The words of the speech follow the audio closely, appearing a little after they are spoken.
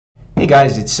Hey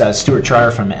guys, it's Stuart Trier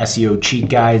from SEO Cheat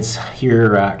Guides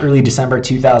here early December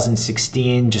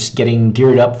 2016, just getting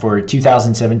geared up for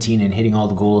 2017 and hitting all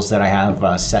the goals that I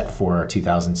have set for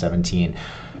 2017.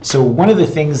 So one of the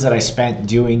things that I spent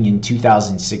doing in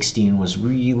 2016 was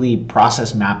really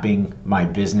process mapping my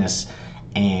business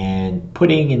and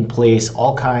putting in place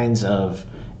all kinds of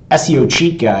SEO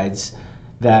cheat guides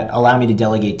that allow me to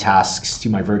delegate tasks to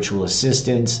my virtual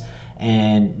assistants.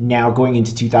 And now going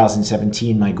into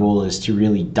 2017, my goal is to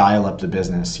really dial up the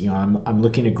business. I'm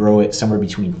looking to grow it somewhere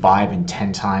between 5 and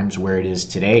 10 times where it is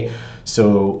today.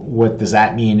 So what does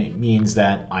that mean? It means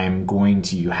that I'm going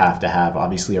to have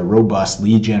obviously a robust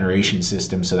lead generation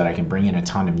system so that I can bring in a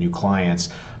ton of new clients.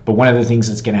 But one of the things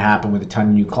that's going to happen with a ton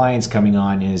of new clients coming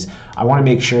on is I want to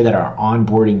make sure that our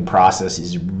onboarding process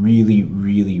is really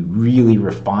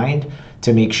refined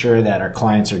to make sure that our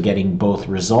clients are getting both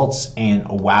results and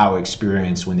a wow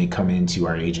experience when they come into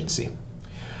our agency.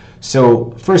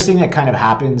 So first thing that kind of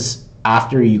happens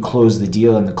after you close the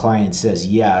deal and the client says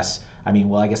yes, I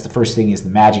guess the first thing is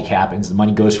the magic happens. The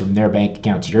money goes from their bank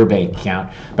account to your bank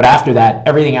account. But after that,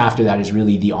 everything after that is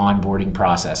really the onboarding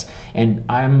process. And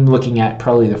I'm looking at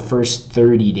probably the first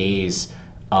 30 days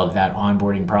of that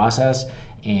onboarding process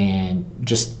and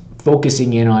just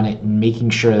focusing in on it and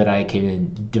making sure that I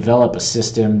can develop a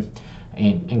system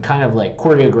and kind of like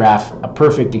choreograph a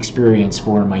perfect experience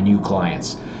for my new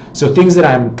clients. So things that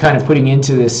I'm kind of putting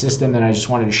into this system that I just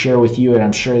wanted to share with you, and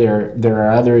I'm sure there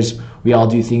are others. We all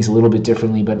do things a little bit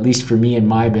differently, but at least for me and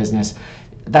my business,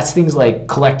 that's things like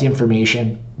collect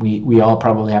information. We all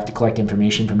probably have to collect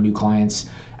information from new clients,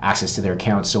 access to their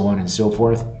accounts, so on and so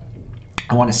forth.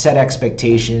 I want to set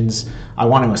expectations. I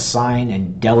want to assign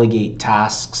and delegate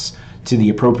tasks to the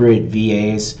appropriate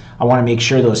VAs. I want to make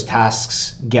sure those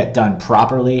tasks get done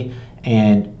properly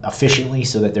and efficiently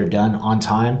so that they're done on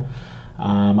time.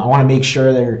 I want to make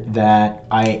sure that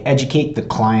I educate the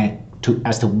client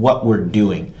as to what we're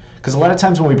doing. Because a lot of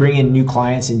times when we bring in new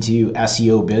clients into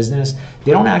SEO business,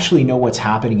 they don't actually know what's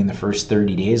happening in the first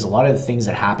 30 days. A lot of the things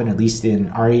that happen, at least in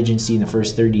our agency, in the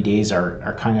first 30 days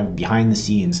are kind of behind the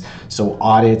scenes. So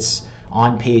audits,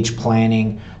 on-page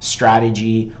planning,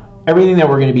 strategy, everything that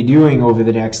we're going to be doing over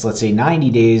the next, let's say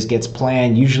 90 days gets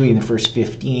planned usually in the first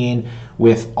 15,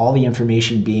 with all the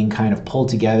information being kind of pulled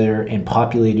together and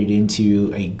populated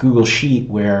into a Google Sheet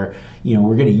where,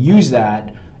 we're going to use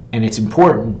that and it's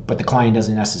important, but the client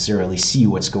doesn't necessarily see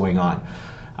what's going on.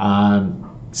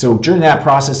 So during that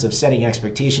process of setting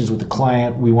expectations with the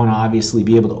client, we want to obviously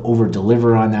be able to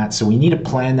over-deliver on that. So we need to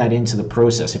plan that into the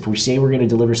process. If we say we're going to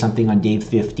deliver something on day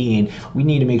 15, we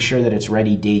need to make sure that it's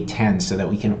ready day 10 so that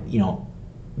we can,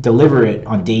 deliver it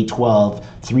on day 12,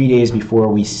 3 days before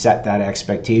we set that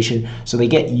expectation, so they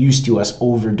get used to us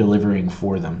over-delivering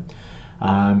for them.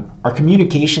 Our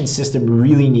communication system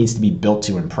really needs to be built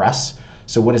to impress.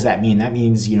 So what does that mean? That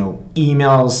means,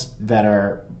 emails that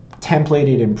are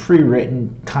templated and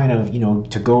pre-written kind of,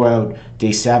 to go out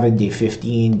day 7, day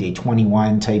 15, day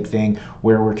 21 type thing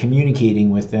where we're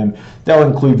communicating with them. They'll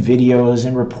include videos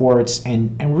and reports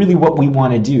and really what we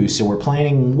want to do. So we're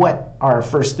planning what our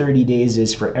first 30 days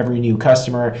is for every new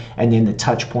customer and then the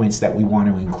touch points that we want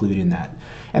to include in that.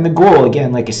 And the goal,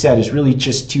 again, like I said, is really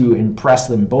just to impress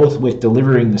them both with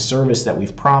delivering the service that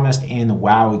we've promised and the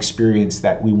wow experience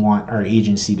that we want our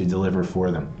agency to deliver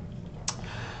for them.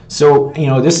 So,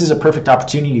 this is a perfect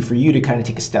opportunity for you to kind of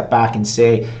take a step back and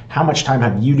say, how much time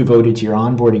have you devoted to your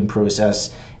onboarding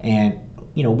process? And,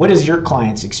 what is your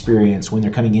client's experience when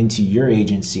they're coming into your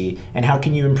agency and how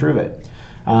can you improve it?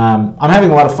 I'm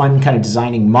having a lot of fun kind of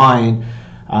designing mine.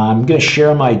 I'm going to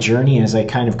share my journey as I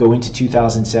kind of go into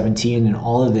 2017 and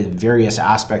all of the various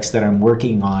aspects that I'm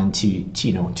working on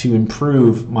to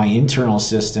improve my internal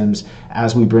systems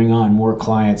as we bring on more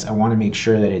clients. I want to make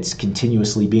sure that it's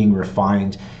continuously being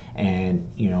refined and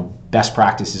best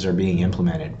practices are being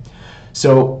implemented.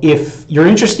 So if you're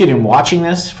interested in watching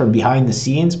this from behind the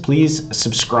scenes, please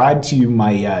subscribe to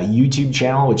my YouTube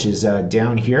channel, which is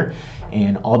down here,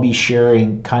 and I'll be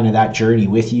sharing kind of that journey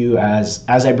with you as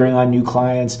I bring on new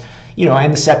clients,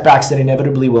 and the setbacks that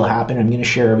inevitably will happen. I'm going to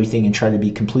share everything and try to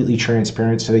be completely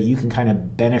transparent so that you can kind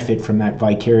of benefit from that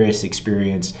vicarious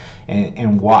experience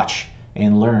and watch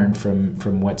and learn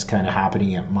from what's kind of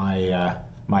happening at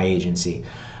my agency.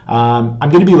 I'm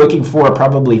going to be looking for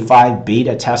probably 5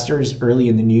 beta testers early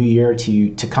in the new year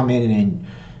to come in and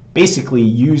basically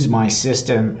use my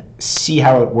system, see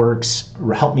how it works,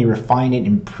 help me refine it,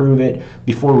 improve it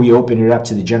before we open it up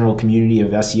to the general community of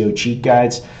SEO cheat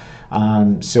guides.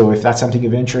 So if that's something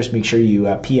of interest, make sure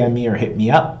you PM me or hit me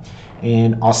up.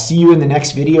 And I'll see you in the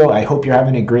next video. I hope you're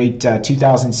having a great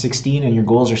 2016 and your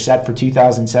goals are set for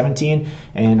 2017.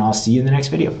 And I'll see you in the next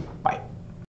video. Bye.